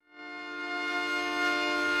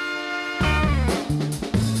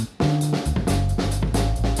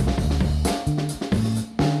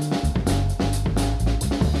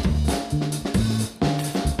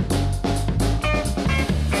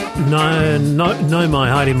No mai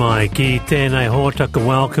haere mai ki tēnei hōtaka.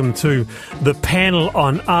 Welcome to the panel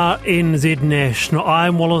on RNZ National.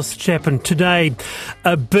 I'm Wallace Chapman. Today,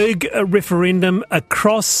 a big referendum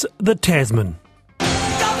across the Tasman.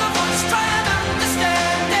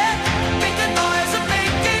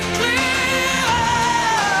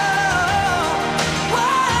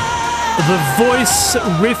 The Voice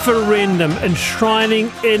referendum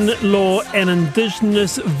enshrining in law an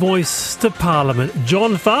Indigenous voice to Parliament.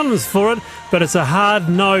 John Farnham's for it, but it's a hard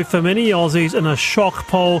no for many Aussies in a shock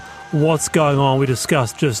poll. What's going on? We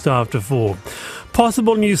discussed just after 4.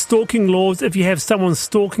 Possible new stalking laws. If you have someone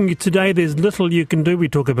stalking you today, there's little you can do. We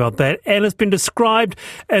talk about that. And it's been described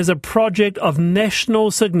as a project of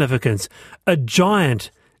national significance. A giant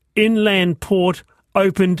inland port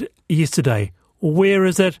opened yesterday. Where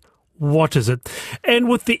is it? What is it? And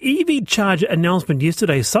with the EV charger announcement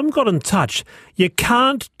yesterday, some got in touch. You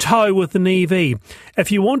can't tow with an EV.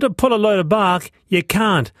 If you want to pull a load of bark, you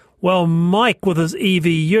can't. Well, Mike with his EV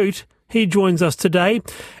ute, he joins us today.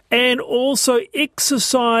 And also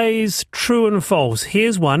exercise true and false.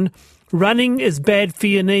 Here's one. Running is bad for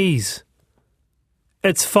your knees.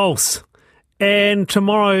 It's false. And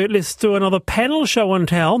tomorrow, let's do another panel show and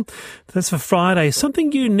tell. That's for Friday.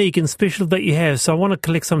 Something unique and special that you have, so I want to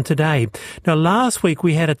collect some today. Now, last week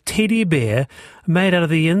we had a teddy bear made out of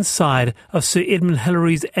the inside of Sir Edmund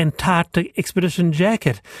Hillary's Antarctic expedition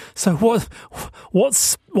jacket. So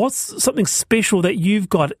what's something special that you've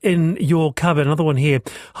got in your cupboard? Another one here.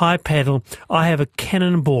 Hi, panel. I have a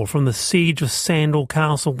cannonball from the siege of Sandal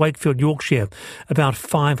Castle, Wakefield, Yorkshire, about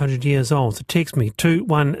 500 years old. So text me,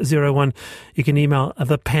 2101. You can email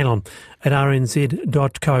the panel at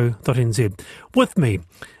rnz.co.nz. With me,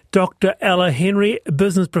 Dr. Ella Henry,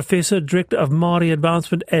 Business Professor, Director of Māori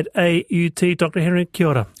Advancement at AUT. Dr. Henry, kia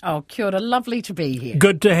ora. Oh, kia ora. Lovely to be here.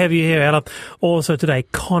 Good to have you here, Ella. Also today,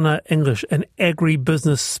 Conor English, an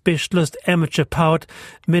agri-business specialist, amateur poet,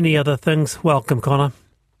 many other things. Welcome, Conor.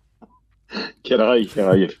 G'day, how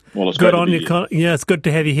are you? Well, good on you, Conor. Yeah, it's good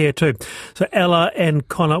to have you here too. So Ella and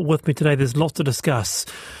Conor with me today. There's lots to discuss.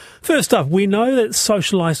 First up, we know that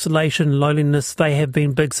social isolation, loneliness, they have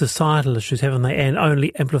been big societal issues, haven't they, and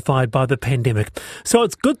only amplified by the pandemic. So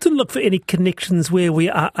it's good to look for any connections where we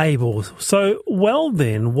are able. So, well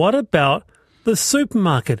then, what about the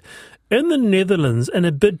supermarket? In the Netherlands, in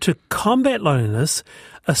a bid to combat loneliness,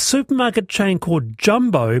 a supermarket chain called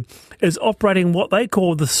Jumbo is operating what they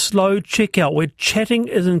call the slow checkout, where chatting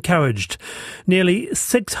is encouraged. Nearly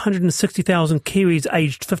 660,000 Kiwis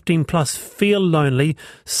aged 15 plus feel lonely,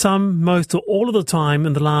 some, most, or all of the time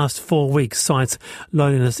in the last 4 weeks, cites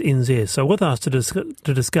Loneliness NZ. So with us to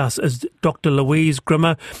discuss is Dr. Louise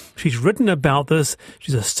Grimmer. She's written about this.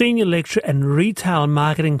 She's a senior lecturer and retail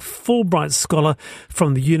marketing Fulbright scholar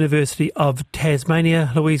from the University of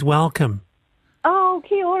Tasmania. Louise, welcome. Oh,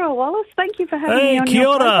 kia ora, Wallace. Thank you for having me on kia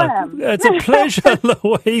your ora. program. It's a pleasure,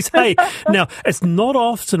 Louise. Hey, now, it's not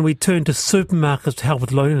often we turn to supermarkets to help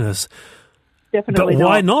with loneliness. Definitely but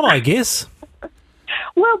why not, I guess?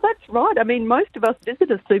 Well, that's right. I mean, most of us visit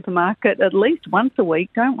a supermarket at least once a week,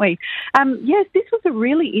 don't we? Yes, this was a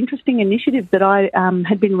really interesting initiative that I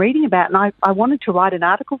had been reading about, and I wanted to write an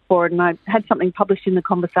article for it, and I had something published in The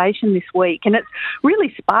Conversation this week, and it's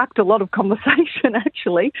really sparked a lot of conversation,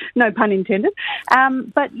 actually, no pun intended.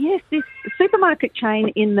 But yes, this supermarket chain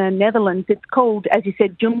in the Netherlands, it's called, as you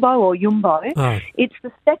said, Jumbo or Jumbo. Oh. It's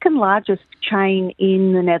the second largest chain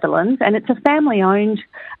in the Netherlands, and it's a family-owned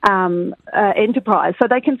enterprise. So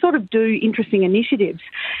they can sort of do interesting initiatives.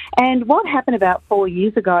 And what happened about 4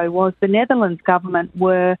 years ago was the Netherlands government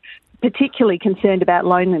were particularly concerned about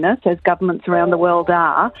loneliness, as governments around the world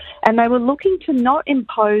are, and they were looking to not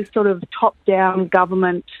impose sort of top-down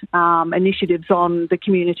government initiatives on the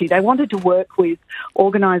community. They wanted to work with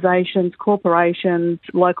organisations, corporations,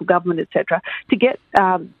 local government, etc., to get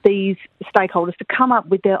these stakeholders to come up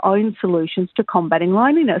with their own solutions to combating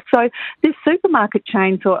loneliness. So this supermarket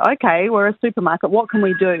chain thought, okay, we're a supermarket, what can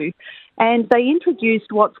we do? And they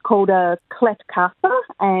introduced what's called a kletkassa,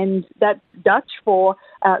 and that's Dutch for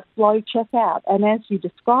slow checkout. And as you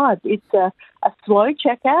described, it's a slow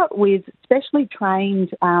checkout with specially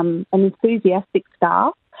trained and enthusiastic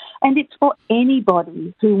staff. And it's for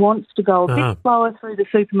anybody who wants to go a bit slower through the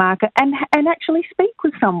supermarket and actually speak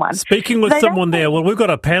with someone. Speaking with someone there. Well, we've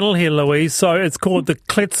got a panel here, Louise, so it's called the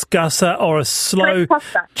kletkassa or a slow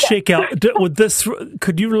checkout. Yeah.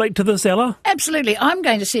 Could you relate to this, Ella? Absolutely. I'm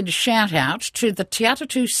going to send a shout out to the Te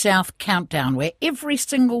Atatu South Countdown, where every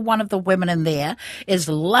single one of the women in there is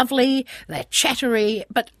lovely, they're chattery.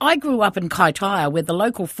 But I grew up in Kaitaia, where the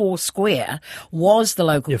local Four Square was the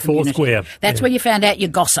local community. Four Square. That's where you found out your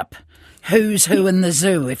gossip. who's who in the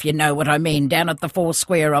zoo, if you know what I mean, down at the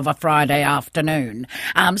Foursquare of a Friday afternoon.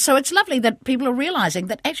 So it's lovely that people are realising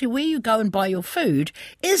that actually where you go and buy your food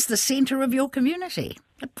is the centre of your community.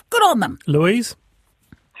 Good on them. Louise?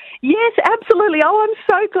 Yes, absolutely. Oh, I'm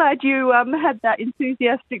so glad you had that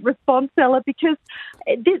enthusiastic response, Ella, because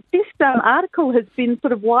this article has been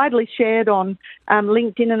sort of widely shared on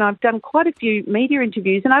LinkedIn, and I've done quite a few media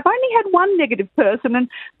interviews, and I've only had one negative person, and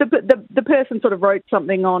the person sort of wrote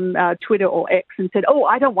something on Twitter or X and said, "Oh,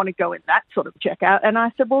 I don't want to go in that sort of checkout." And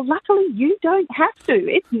I said, "Well, luckily you don't have to.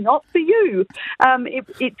 It's not for you."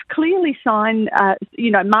 It's clearly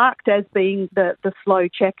marked as being the slow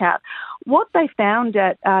checkout. What they found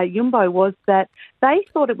at Yumbo was that they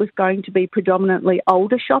thought it was going to be predominantly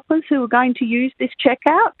older shoppers who were going to use this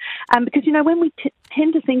checkout. Because, when we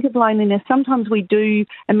tend to think of loneliness, sometimes we do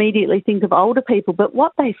immediately think of older people. But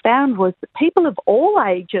what they found was that people of all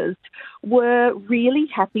ages were really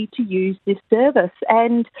happy to use this service.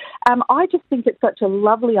 And I just think it's such a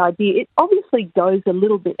lovely idea. It obviously goes a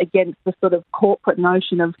little bit against the sort of corporate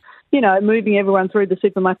notion of, moving everyone through the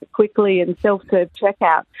supermarket quickly and self-serve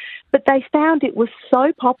checkout. But they found it was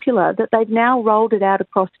so popular that they've now rolled it out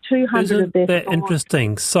across 200 of their stores. Isn't that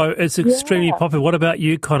interesting? So it's extremely popular. What about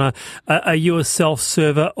you, Conor? Are you a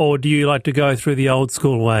self-server, or do you like to go through the old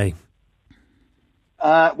school way?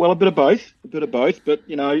 Well, a bit of both. But,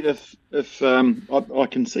 if I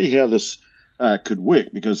can see how this could work,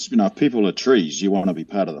 because, if people are trees, you want to be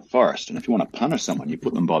part of the forest. And if you want to punish someone, you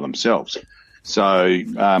put them by themselves. So,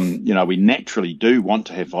 we naturally do want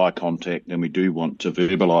to have eye contact, and we do want to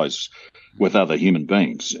verbalise with other human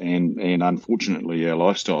beings. And unfortunately, our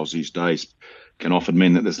lifestyles these days can often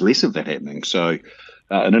mean that there's less of that happening. So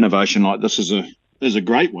an innovation like this is a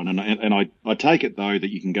great one. And I take it, though,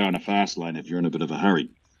 that you can go in a fast lane if you're in a bit of a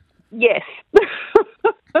hurry. Yes.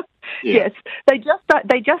 Yes, they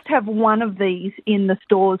just have one of these in the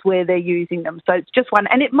stores where they're using them. So it's just one,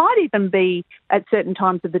 and it might even be at certain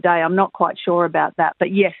times of the day. I'm not quite sure about that,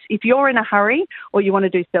 but yes, if you're in a hurry or you want to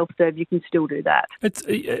do self-serve, you can still do that.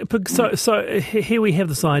 So here we have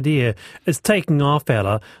this idea. It's taking off,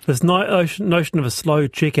 Ella, this notion of a slow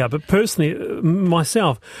checkout. But personally,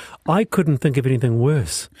 myself, I couldn't think of anything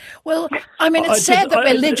worse. Well, I mean, it's sad that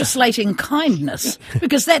we're legislating kindness,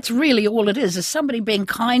 because that's really all it is somebody being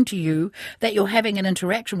kind to you that you're having an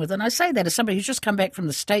interaction with. And I say that as somebody who's just come back from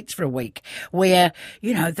the States for a week, where,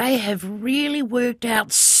 they have really worked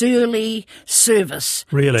out surly service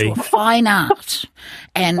to a fine art.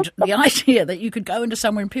 And the idea that you could go into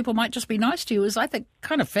somewhere and people might just be nice to you is, I think,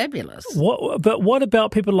 kind of fabulous. But what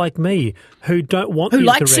about people like me who don't want the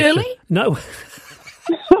interaction? Who like surly? No.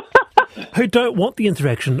 Who don't want the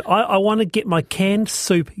interaction. I want to get my canned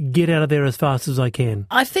soup, get out of there as fast as I can.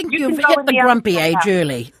 I think you've hit the grumpy age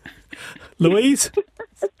early. Louise?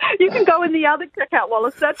 You can go in the other checkout,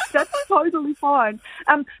 Wallace. That's totally fine.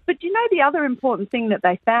 But the other important thing that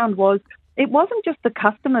they found was it wasn't just the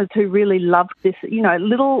customers who really loved this,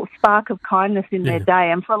 little spark of kindness in their day.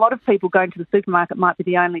 And for a lot of people, going to the supermarket might be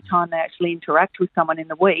the only time they actually interact with someone in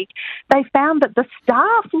the week. They found that the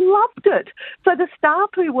staff loved it. So the staff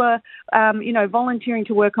who were, volunteering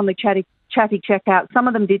to work on the chatty checkout, some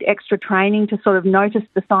of them did extra training to sort of notice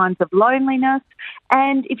the signs of loneliness.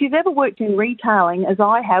 And if you've ever worked in retailing, as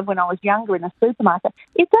I have when I was younger in a supermarket,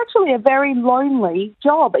 it's actually a very lonely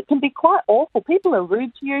job. It can be quite awful. People are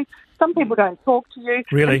rude to you. Some people don't talk to you.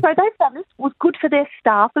 Really? And so they found this was good for their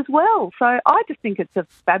staff as well. So I just think it's a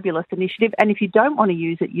fabulous initiative. And if you don't want to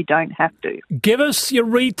use it, you don't have to. Give us your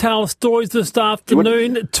retail stories this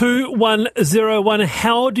afternoon, 2101.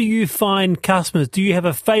 How do you find customers? Do you have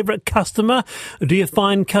a favourite customer? Do you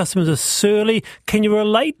find customers are surly? Can you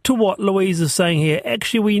relate to what Louise is saying here?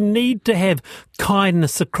 Actually, we need to have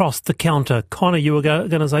kindness across the counter. Conor, you were going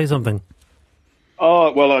to say something.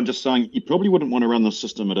 Oh, well, I'm just saying you probably wouldn't want to run the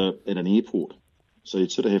system at an airport. So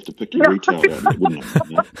you'd sort of have to pick your retail out, wouldn't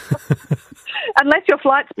it? Unless your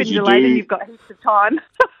flight's been delayed and you've got heaps of time.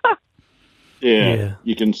 Yeah,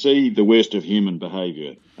 you can see the worst of human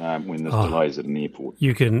behaviour when there's delays at an airport.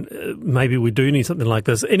 You can, maybe we do need something like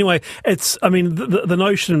this. Anyway, the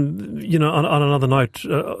notion, on another note,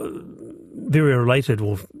 very related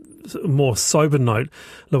or more sober note,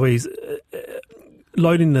 Louise,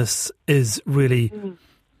 loneliness is really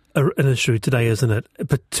an issue today, isn't it?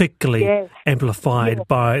 Particularly amplified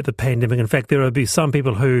by the pandemic. In fact, there will be some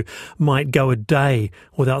people who might go a day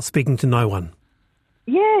without speaking to no one.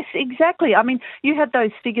 Yes, exactly. I mean, you had those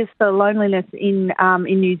figures for loneliness in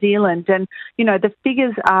New Zealand, and the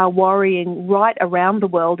figures are worrying right around the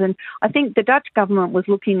world. And I think the Dutch government was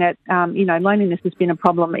looking at loneliness has been a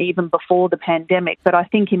problem even before the pandemic, but I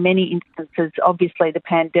think in many instances, obviously, the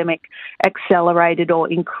pandemic accelerated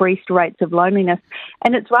or increased rates of loneliness.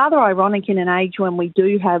 And it's rather ironic in an age when we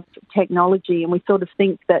do have technology, and we sort of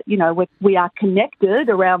think that we are connected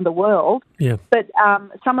around the world. Yeah. But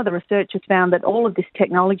some of the research has found that all of this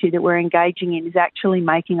technology that we're engaging in is actually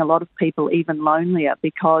making a lot of people even lonelier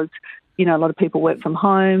because, a lot of people work from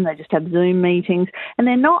home, they just have Zoom meetings, and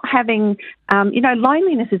they're not having,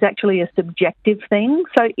 loneliness is actually a subjective thing.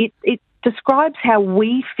 So it describes how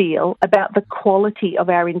we feel about the quality of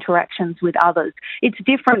our interactions with others. It's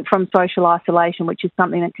different from social isolation, which is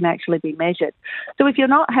something that can actually be measured. So if you're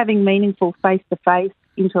not having meaningful face-to-face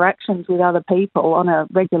interactions with other people on a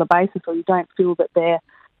regular basis, or you don't feel that they're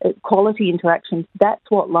quality interactions, that's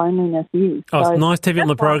what loneliness is. Oh, it's nice to have you on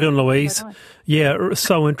the program, Louise. Yeah,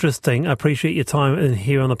 so interesting. I appreciate your time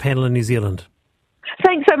here on the panel in New Zealand.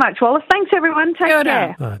 Thanks so much, Wallace. Thanks, everyone. Take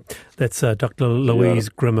care. That's Dr. Louise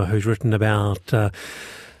Grimmer, who's written about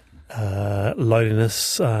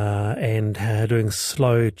loneliness and doing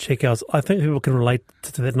slow checkouts. I think people can relate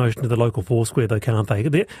to that notion of the local Foursquare, though, can't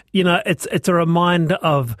they? It's a reminder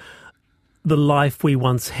of the life we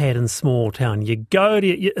once had in small town. You go to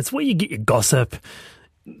it's where you get your gossip.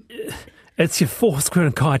 It's your Foursquare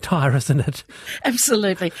and Kaitaia, isn't it?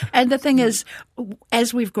 Absolutely. And the thing is,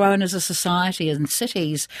 as we've grown as a society in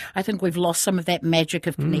cities, I think we've lost some of that magic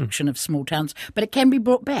of connection of small towns, but it can be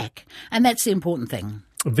brought back, and that's the important thing.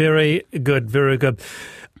 Very good, very good.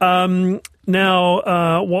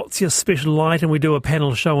 Now, what's your special item? We do a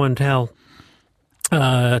panel show and tell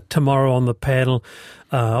tomorrow on the panel.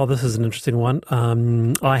 This is an interesting one.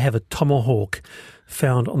 I have a tomahawk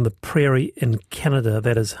found on the prairie in Canada.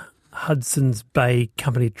 That is Hudson's Bay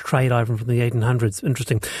Company trade item from the 1800s.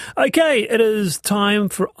 Interesting. Okay, it is time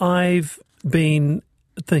for I've Been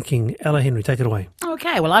Thinking. Ella Henry, take it away.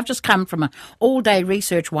 Okay, well, I've just come from an all-day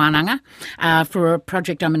research wānanga for a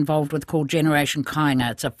project I'm involved with called Generation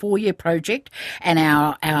Kāinga. It's a 4-year project, and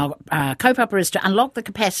our kaupapa is to unlock the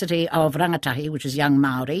capacity of rangatahi, which is young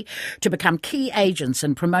Māori, to become key agents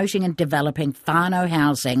in promoting and developing whānau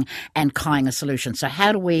housing and kāinga solutions. So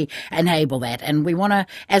how do we enable that? And we want to,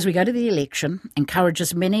 as we go to the election, encourage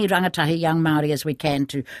as many rangatahi young Māori as we can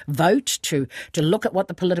to vote, to look at what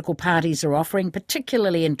the political parties are offering,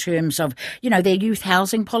 particularly in terms of, their youth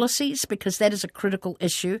housing policies, because that is a critical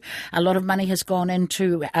issue. A lot of money has gone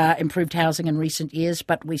into improved housing in recent years,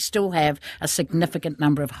 but we still have a significant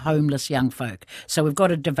number of homeless young folk. So we've got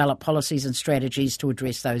to develop policies and strategies to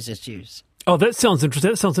address those issues. Oh, that sounds interesting.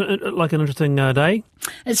 That sounds like an interesting day.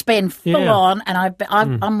 It's been full on, and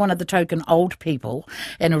I'm one of the token old people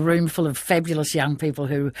in a room full of fabulous young people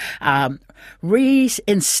who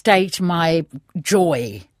reinstate my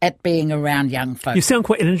joy at being around young folk. You sound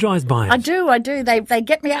quite energised by it. I do. They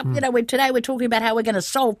get me up. Today we're talking about how we're going to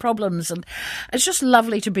solve problems, and it's just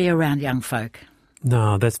lovely to be around young folk.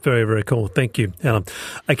 No, that's very, very cool. Thank you, Ellen.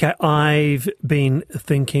 Okay, I've been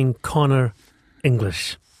thinking Conor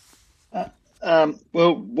English.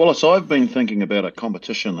 Well, Wallace, I've been thinking about a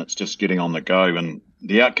competition that's just getting on the go and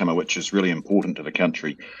the outcome of which is really important to the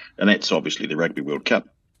country, and that's obviously the Rugby World Cup.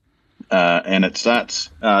 And it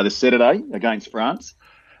starts this Saturday against France,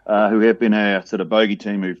 who have been our sort of bogey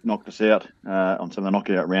team who've knocked us out on some of the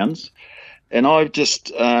knockout rounds. And I've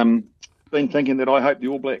just been thinking that I hope the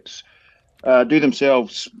All Blacks do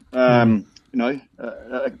themselves, can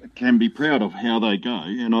be proud of how they go,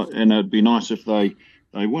 and it'd be nice if they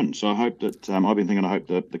win. So I hope that I hope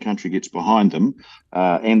that the country gets behind them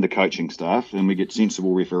and the coaching staff, and we get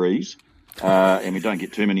sensible referees, and we don't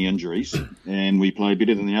get too many injuries, and we play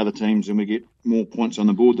better than the other teams, and we get more points on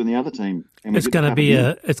the board than the other team. And it's going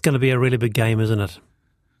to be a really big game, isn't it?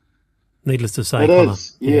 Needless to say, it Conor.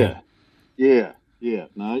 Is. Yeah.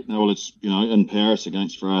 No. Well, it's in Paris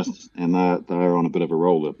against France, and they're on a bit of a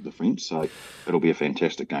roll, the French. So it'll be a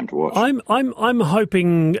fantastic game to watch. I'm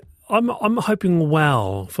hoping. I'm hoping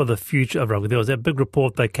well for the future of rugby. There was that big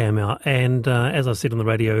report that came out, and as I said on the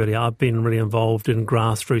radio earlier, I've been really involved in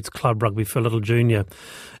grassroots club rugby for Little Junior,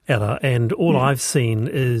 Ella, and all I've seen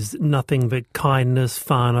is nothing but kindness,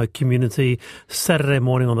 whānau, community. Saturday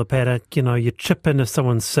morning on the paddock, you chip in if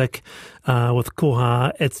someone's sick with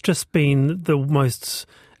koha. It's just been the most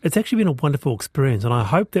It's actually been a wonderful experience, and I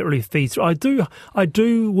hope that really feeds through. I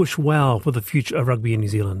do wish well for the future of rugby in New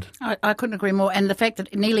Zealand. I couldn't agree more. And the fact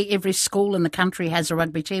that nearly every school in the country has a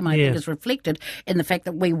rugby team, I think, is reflected in the fact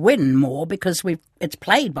that we win more because it's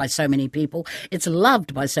played by so many people. It's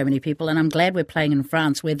loved by so many people. And I'm glad we're playing in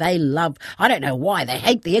France where they love, I don't know why, they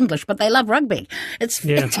hate the English, but they love rugby. It's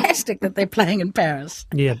fantastic that they're playing in Paris.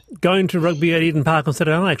 Yeah, going to rugby at Eden Park on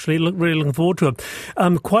Saturday night, actually. Really looking forward to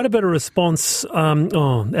it. Quite a bit of response.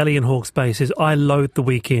 Ellie in Hawke's Bay says, I loathe the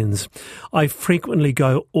weekends. I frequently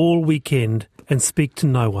go all weekend and speak to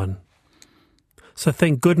no one. So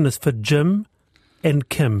thank goodness for Jim and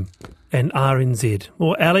Kim and RNZ.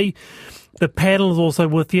 Well, Ali, the panel is also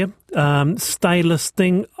with you. Stay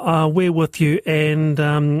listening. We're with you, and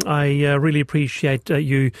I really appreciate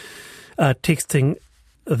you texting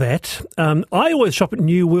that. I always shop at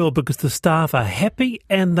New World because the staff are happy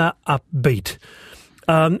and they're upbeat.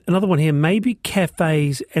 Another one here, maybe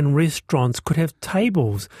cafes and restaurants could have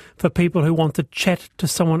tables for people who want to chat to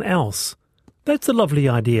someone else. That's a lovely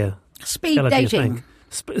idea. Speed dating.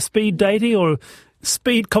 Speed dating or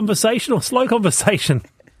speed conversation or slow conversation.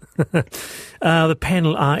 The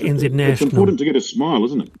panel are NZ National. It's important to get a smile,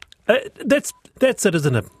 isn't it? That's it,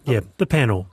 isn't it? Yeah, the panel.